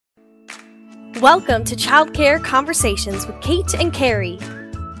Welcome to Childcare Conversations with Kate and Carrie.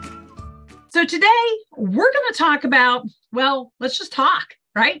 So today we're going to talk about, well, let's just talk,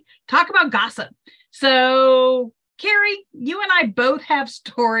 right? Talk about gossip. So Carrie, you and I both have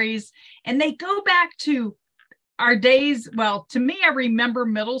stories and they go back to our days. Well, to me, I remember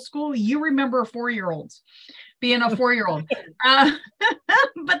middle school. You remember 4-year-olds being a 4-year-old. But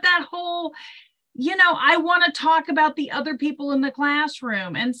that whole, I want to talk about the other people in the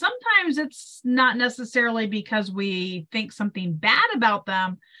classroom. And sometimes it's not necessarily because we think something bad about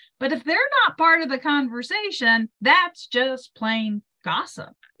them, but if they're not part of the conversation, that's just plain gossip.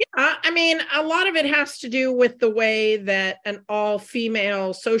 Yeah, I mean, a lot of it has to do with the way that an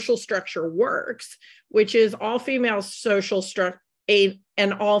all-female social structure works, which is all-female social structure,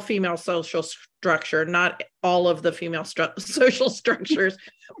 an all-female social structure, not all of the female social structures.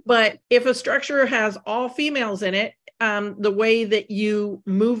 But if a structure has all females in it, the way that you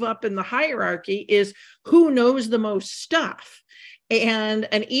move up in the hierarchy is who knows the most stuff. And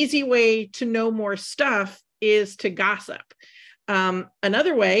an easy way to know more stuff is to gossip.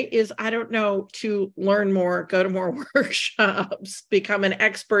 Another way is, to learn more, go to more workshops, become an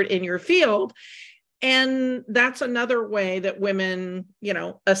expert in your field. And that's another way that women,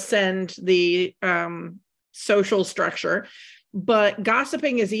 ascend the social structure. But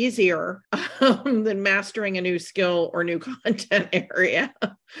gossiping is easier than mastering a new skill or new content area.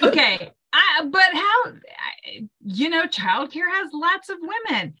 Okay. But how, childcare has lots of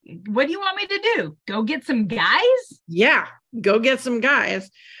women. What do you want me to do? Go get some guys? Yeah, go get some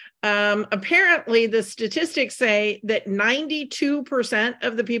guys. Apparently, the statistics say that 92%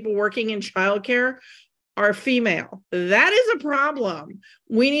 of the people working in childcare are female. That is a problem.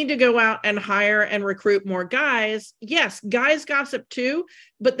 We need to go out and hire and recruit more guys. Yes, guys gossip too,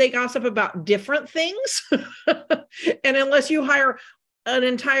 but they gossip about different things. And unless you hire an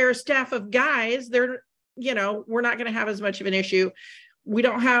entire staff of guys, we're not going to have as much of an issue. We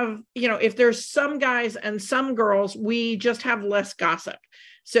don't have, if there's some guys and some girls, we just have less gossip.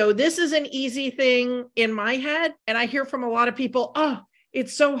 So this is an easy thing in my head. And I hear from a lot of people,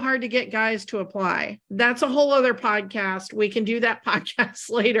 it's so hard to get guys to apply. That's a whole other podcast. We can do that podcast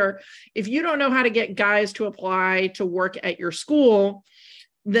later. If you don't know how to get guys to apply to work at your school,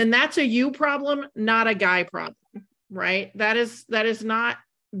 then that's a you problem, not a guy problem, right? That is not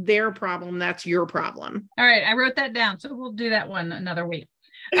their problem. That's your problem. All right. I wrote that down. So we'll do that one another week.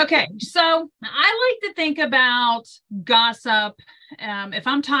 Okay. So I like to think about gossip. If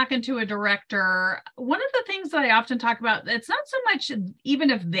I'm talking to a director, one of the things that I often talk about, it's not so much even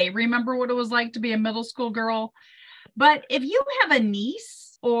if they remember what it was like to be a middle school girl, but if you have a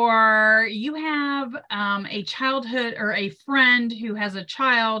niece or you have a childhood or a friend who has a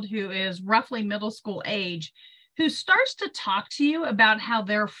child who is roughly middle school age, who starts to talk to you about how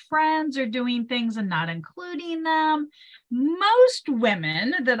their friends are doing things and not including them. Most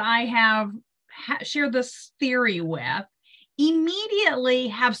women that I have shared this theory with immediately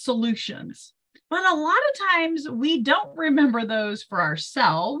have solutions. But a lot of times we don't remember those for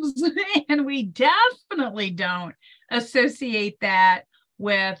ourselves, and we definitely don't associate that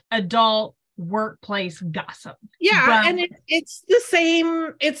with adult workplace gossip. Yeah, and it's the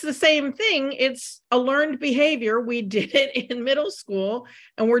same thing. It's a learned behavior. We did it in middle school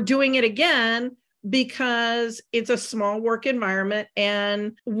and we're doing it again because it's a small work environment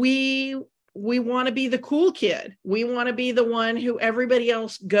and we want to be the cool kid. We want to be the one who everybody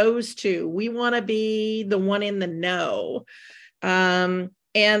else goes to. We want to be the one in the know. And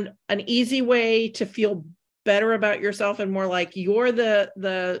an easy way to feel better about yourself and more like you're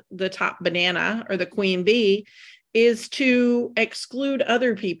the top banana or the queen bee is to exclude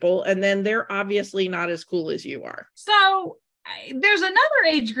other people, and then they're obviously not as cool as you are. So there's another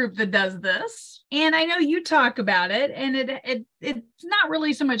age group that does this, and I know you talk about it, and it's not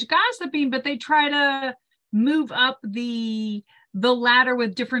really so much gossiping, but they try to move up the ladder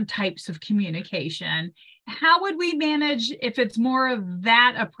with different types of communication. How would we manage if it's more of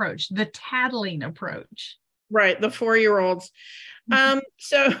that approach, the tattling approach? Right, the 4-year-olds.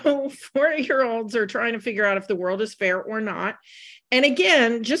 So 4-year-olds are trying to figure out if the world is fair or not. And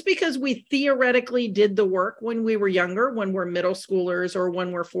again, just because we theoretically did the work when we were younger, when we're middle schoolers or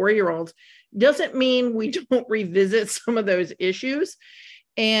when we're 4-year-olds, doesn't mean we don't revisit some of those issues.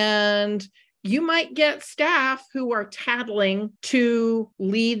 And you might get staff who are tattling to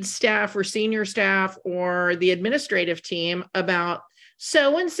lead staff or senior staff or the administrative team about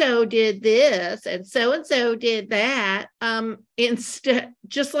so-and-so did this and so-and-so did that. Instead,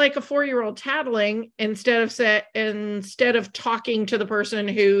 just like a 4-year-old tattling, instead of talking to the person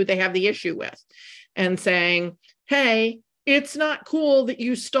who they have the issue with and saying, hey, It's not cool that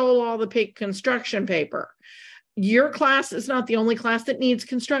you stole all the pink construction paper. Your class is not the only class that needs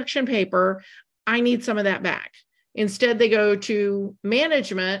construction paper. I need some of that back. Instead, they go to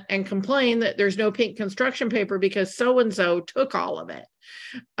management and complain that there's no pink construction paper because so-and-so took all of it.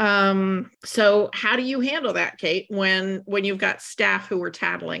 So how do you handle that, Kate, when you've got staff who are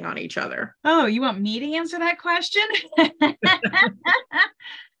tattling on each other? Oh, you want me to answer that question?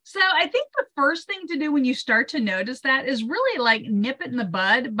 So I think the first thing to do when you start to notice that is really like nip it in the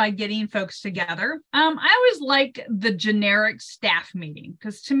bud by getting folks together. I always like the generic staff meeting,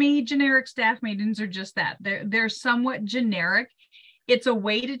 because to me, generic staff meetings are just that. They're somewhat generic. It's a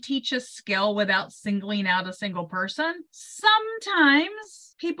way to teach a skill without singling out a single person.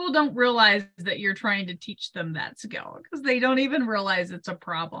 Sometimes people don't realize that you're trying to teach them that skill because they don't even realize it's a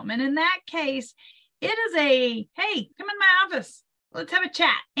problem. And in that case, it is a, hey, come in my office. Let's have a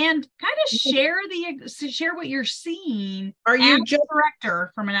chat and kind of share what you're seeing. Are you just a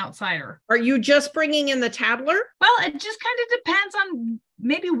director from an outsider? Are you just bringing in the tattler? Well, it just kind of depends on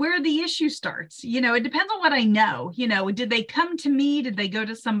maybe where the issue starts. It depends on what I know. Did they come to me? Did they go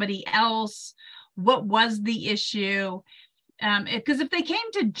to somebody else? What was the issue? Because if they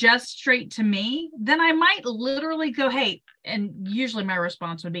came to just straight to me, then I might literally go, hey, and usually my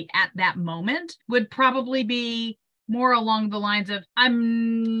response would be at that moment would probably be more along the lines of,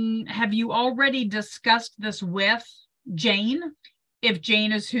 have you already discussed this with Jane? If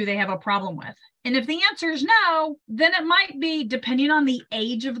Jane is who they have a problem with. And if the answer is no, then it might be, depending on the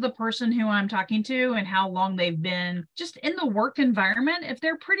age of the person who I'm talking to and how long they've been just in the work environment. If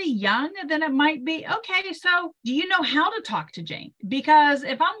they're pretty young, then it might be, okay, so do you know how to talk to Jane? Because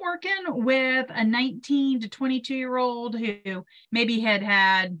if I'm working with a 19 to 22-year-old who maybe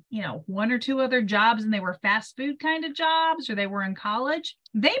had, one or two other jobs and they were fast food kind of jobs, or they were in college,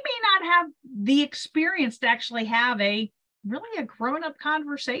 they may not have the experience to actually have a grown-up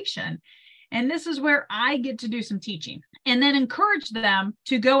conversation. And this is where I get to do some teaching and then encourage them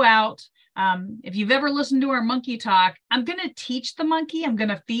to go out. If you've ever listened to our monkey talk, I'm going to teach the monkey, I'm going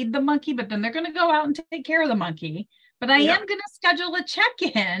to feed the monkey, but then they're going to go out and take care of the monkey. But I am going to schedule a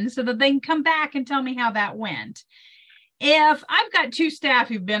check-in so that they can come back and tell me how that went. If I've got two staff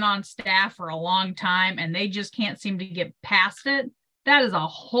who've been on staff for a long time and they just can't seem to get past it, that is a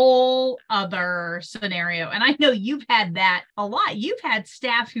whole other scenario. And I know you've had that a lot. You've had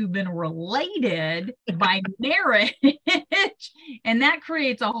staff who've been related by marriage, and that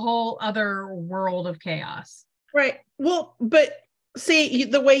creates a whole other world of chaos. Right. Well, but see,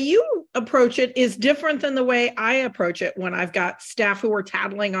 the way you approach it is different than the way I approach it when I've got staff who are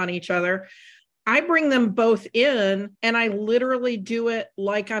tattling on each other. I bring them both in and I literally do it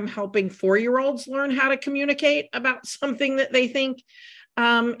like I'm helping 4-year-olds learn how to communicate about something that they think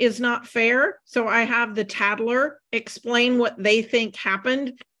is not fair. So I have the tattler explain what they think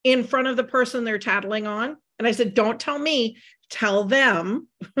happened in front of the person they're tattling on. And I said, don't tell me, tell them.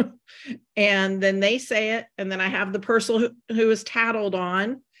 And then they say it. And then I have the person who is tattled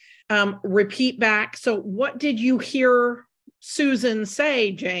on repeat back. So what did you hear Susan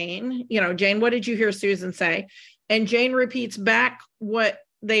say, Jane? Jane, what did you hear Susan say? And Jane repeats back what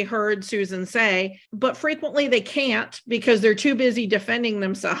they heard Susan say, but frequently they can't because they're too busy defending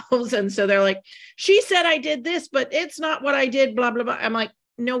themselves. And so they're like, she said I did this, but it's not what I did, blah, blah, blah. I'm like,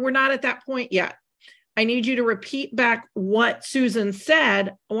 no, we're not at that point yet. I need you to repeat back what Susan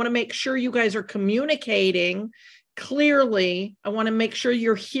said. I want to make sure you guys are communicating clearly. I want to make sure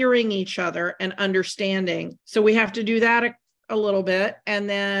you're hearing each other and understanding. So we have to do that a little bit. And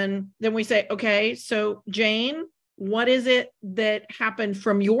then we say, okay, so Jane, what is it that happened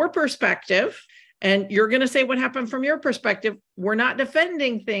from your perspective? And you're going to say what happened from your perspective. We're not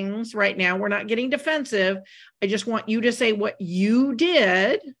defending things right now. We're not getting defensive. I just want you to say what you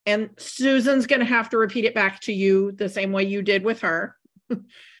did. And Susan's going to have to repeat it back to you the same way you did with her.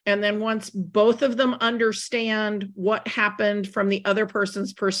 And then once both of them understand what happened from the other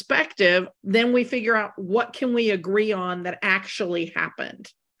person's perspective, then we figure out what can we agree on that actually happened.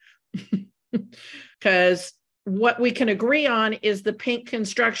 Because what we can agree on is the pink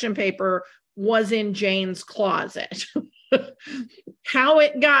construction paper was in Jane's closet. How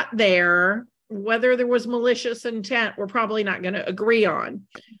it got there, whether there was malicious intent, we're probably not going to agree on.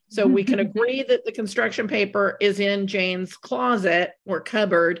 So we can agree that the construction paper is in Jane's closet or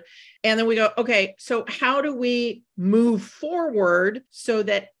cupboard. And then we go, okay, so how do we move forward so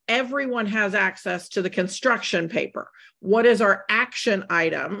that everyone has access to the construction paper? What is our action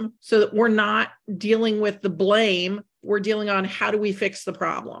item so that we're not dealing with the blame? We're dealing on how do we fix the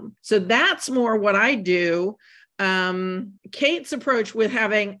problem? So that's more what I do. Kate's approach with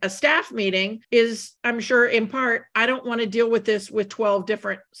having a staff meeting is, I'm sure in part, I don't want to deal with this with 12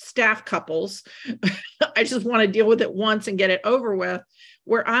 different staff couples. I just want to deal with it once and get it over with,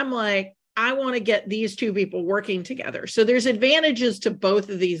 where I'm like, I want to get these two people working together. So there's advantages to both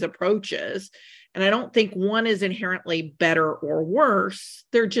of these approaches. And I don't think one is inherently better or worse.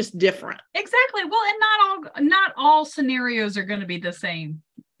 They're just different. Exactly. Well, and not all scenarios are going to be the same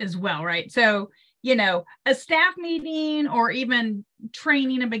as well, right? So, a staff meeting or even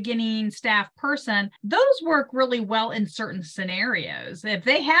training a beginning staff person, those work really well in certain scenarios. If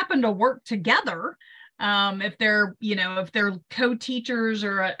they happen to work together, if they're co-teachers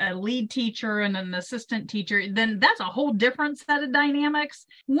or a lead teacher and an assistant teacher, then that's a whole different set of dynamics.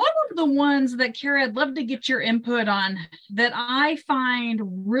 One of the ones that, Carrie, I'd love to get your input on that I find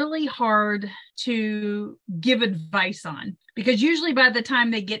really hard to give advice on, because usually by the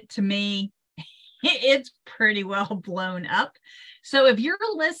time they get to me, it's pretty well blown up. So if you're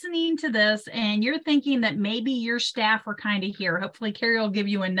listening to this and you're thinking that maybe your staff are kind of here, hopefully Carrie will give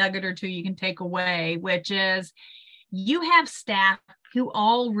you a nugget or two you can take away, which is you have staff who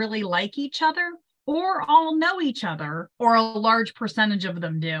all really like each other or all know each other, or a large percentage of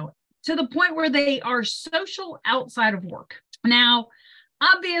them do, to the point where they are social outside of work. Now,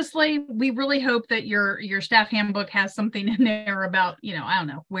 obviously, we really hope that your staff handbook has something in there about,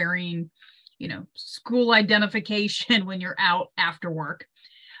 wearing school identification when you're out after work.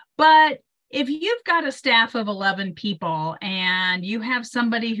 But if you've got a staff of 11 people and you have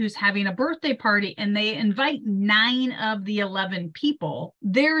somebody who's having a birthday party and they invite 9 of the 11 people,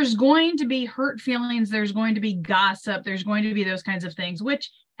 there's going to be hurt feelings. There's going to be gossip. There's going to be those kinds of things,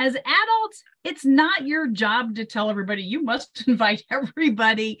 which as adults, it's not your job to tell everybody you must invite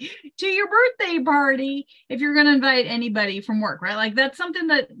everybody to your birthday party if you're going to invite anybody from work, right? Like that's something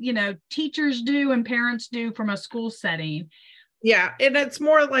that, teachers do and parents do from a school setting. Yeah. And it's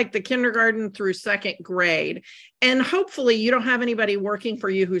more like the kindergarten through 2nd grade. And hopefully you don't have anybody working for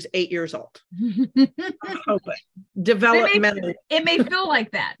you who's 8 years old. I'm hoping. Developmental. It may feel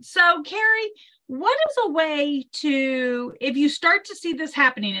like that. So, Carrie, what is a way to, if you start to see this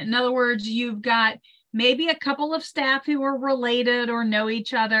happening, in other words, you've got maybe a couple of staff who are related or know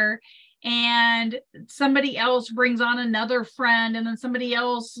each other, and somebody else brings on another friend, and then somebody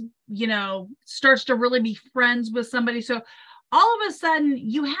else, starts to really be friends with somebody. So all of a sudden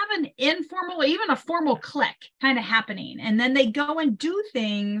you have an informal, even a formal clique kind of happening, and then they go and do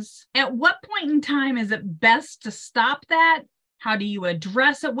things. At what point in time is it best to stop that? How do you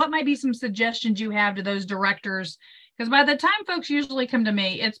address it? What might be some suggestions you have to those directors? Because by the time folks usually come to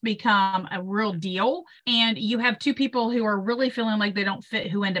me, it's become a real deal. And you have 2 people who are really feeling like they don't fit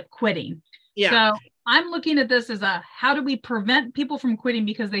who end up quitting. Yeah. So I'm looking at this as how do we prevent people from quitting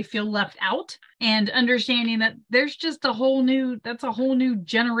because they feel left out, and understanding that there's just a whole new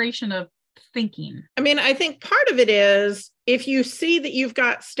generation of thinking. I mean, I think part of it is if you see that you've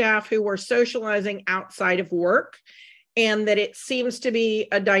got staff who are socializing outside of work, and that it seems to be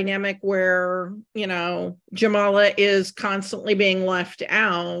a dynamic where, Jamala is constantly being left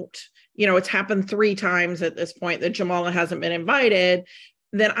out. It's happened 3 times at this point that Jamala hasn't been invited.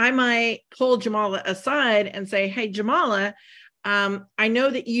 Then I might pull Jamala aside and say, hey, Jamala, I know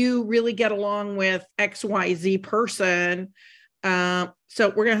that you really get along with XYZ person. So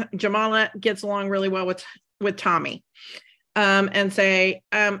Jamala gets along really well with Tommy. And say,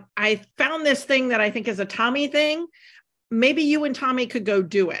 I found this thing that I think is a Tommy thing. Maybe you and Tommy could go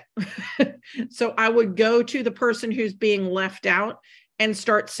do it. So I would go to the person who's being left out and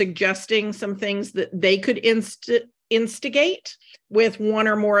start suggesting some things that they could instigate with one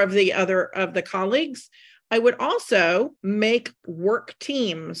or more of the other of the colleagues. I would also make work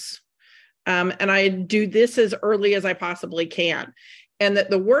teams. And I do this as early as I possibly can. And that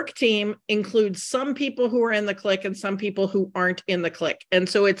the work team includes some people who are in the clique and some people who aren't in the clique. And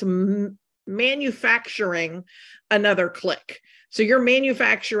so it's manufacturing another clique. So you're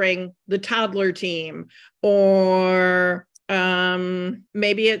manufacturing the toddler team, or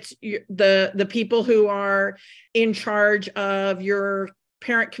maybe it's the people who are in charge of your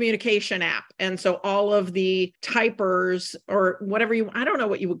parent communication app. And so all of the typers or whatever I don't know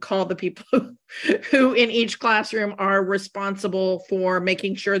what you would call the people who in each classroom are responsible for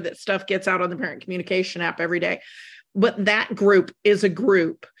making sure that stuff gets out on the parent communication app every day. But that group is a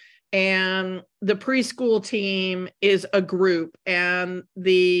group. And the preschool team is a group, and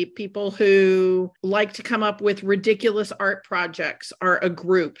the people who like to come up with ridiculous art projects are a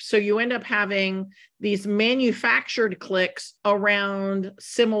group. So you end up having these manufactured cliques around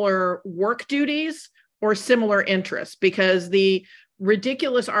similar work duties or similar interests, because the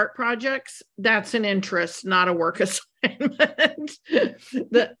ridiculous art projects, that's an interest, not a work assignment.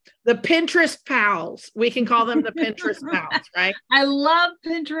 The Pinterest pals, we can call them the Pinterest pals, right? I love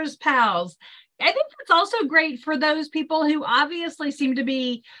Pinterest pals. I think that's also great for those people who obviously seem to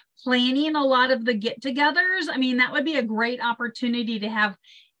be planning a lot of the get-togethers. I mean, that would be a great opportunity to have,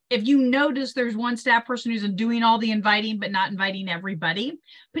 if you notice there's one staff person who's doing all the inviting, but not inviting everybody,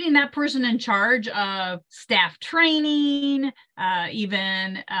 putting that person in charge of staff training,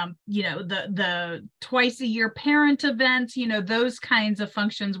 even, the twice a year parent events, those kinds of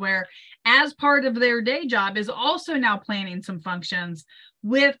functions where as part of their day job is also now planning some functions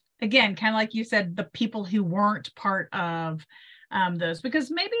with, again, kind of like you said, the people who weren't part of those,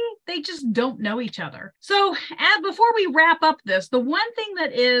 because maybe they just don't know each other. So before we wrap up this, the one thing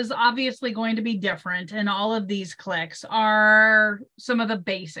that is obviously going to be different in all of these cliques are some of the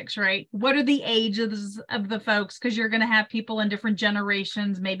basics, right? What are the ages of the folks? Because you're going to have people in different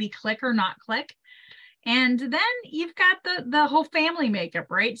generations, maybe clique or not clique. And then you've got the whole family makeup,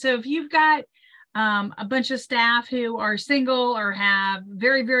 right? So if you've got a bunch of staff who are single or have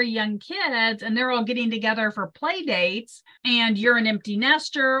very, very young kids, and they're all getting together for play dates, and you're an empty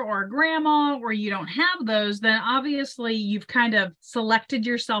nester or a grandma, or you don't have those, then obviously you've kind of selected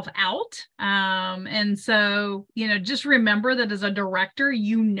yourself out. And so, just remember that as a director,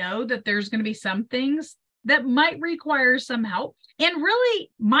 that there's going to be some things that might require some help. And really,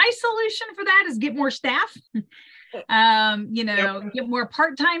 my solution for that is get more staff. Get more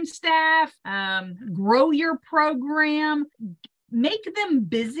part-time staff, grow your program, make them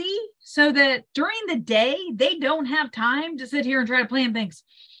busy so that during the day, they don't have time to sit here and try to plan things.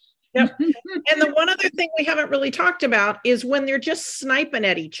 Yep. And the one other thing we haven't really talked about is when they're just sniping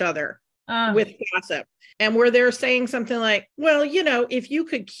at each other with gossip, and where they're saying something like, well, if you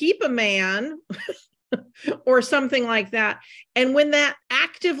could keep a man or something like that. And when that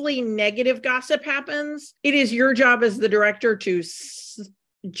actively negative gossip happens, it is your job as the director to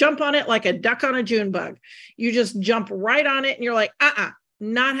jump on it like a duck on a June bug. You just jump right on it and you're like,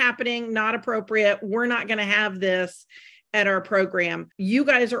 not happening, not appropriate. We're not going to have this at our program. You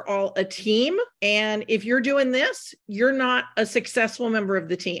guys are all a team. And if you're doing this, you're not a successful member of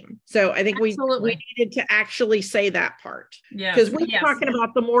the team. So I think we needed to actually say that part. Yeah. Because we're talking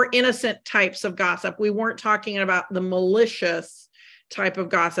about the more innocent types of gossip. We weren't talking about the malicious type of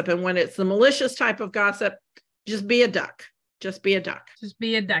gossip. And when it's the malicious type of gossip, just be a duck. Just be a duck. Just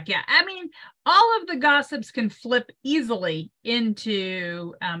be a duck. Yeah. I mean, all of the gossips can flip easily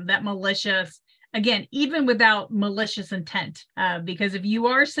into that malicious. Again, even without malicious intent, because if you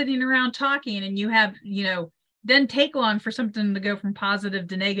are sitting around talking and you have, then take long for something to go from positive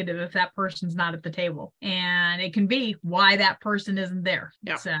to negative if that person's not at the table. And it can be why that person isn't there.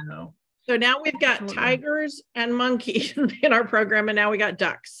 Yeah. So now we've got tigers and monkeys in our program, and now we got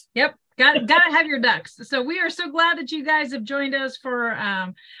ducks. Yep. Got to have your ducks. So we are so glad that you guys have joined us for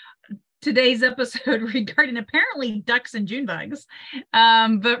today's episode regarding apparently ducks and June bugs.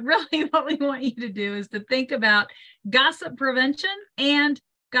 But really what we want you to do is to think about gossip prevention and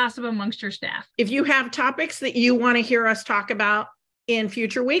gossip amongst your staff. If you have topics that you want to hear us talk about in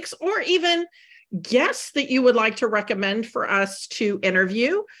future weeks, or even guests that you would like to recommend for us to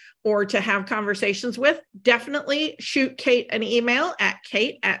interview or to have conversations with, definitely shoot Kate an email at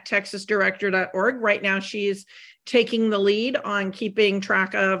kate@texasdirector.org. Right now, she's taking the lead on keeping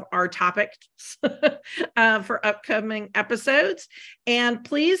track of our topics for upcoming episodes. And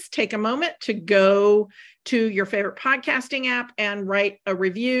please take a moment to go to your favorite podcasting app and write a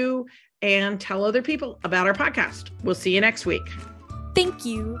review and tell other people about our podcast. We'll see you next week. Thank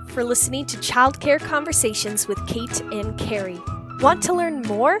you for listening to Childcare Conversations with Kate and Carrie. Want to learn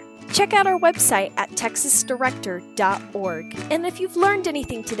more? Check out our website at texasdirector.org. And if you've learned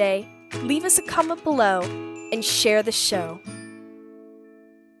anything today, leave us a comment below and share the show.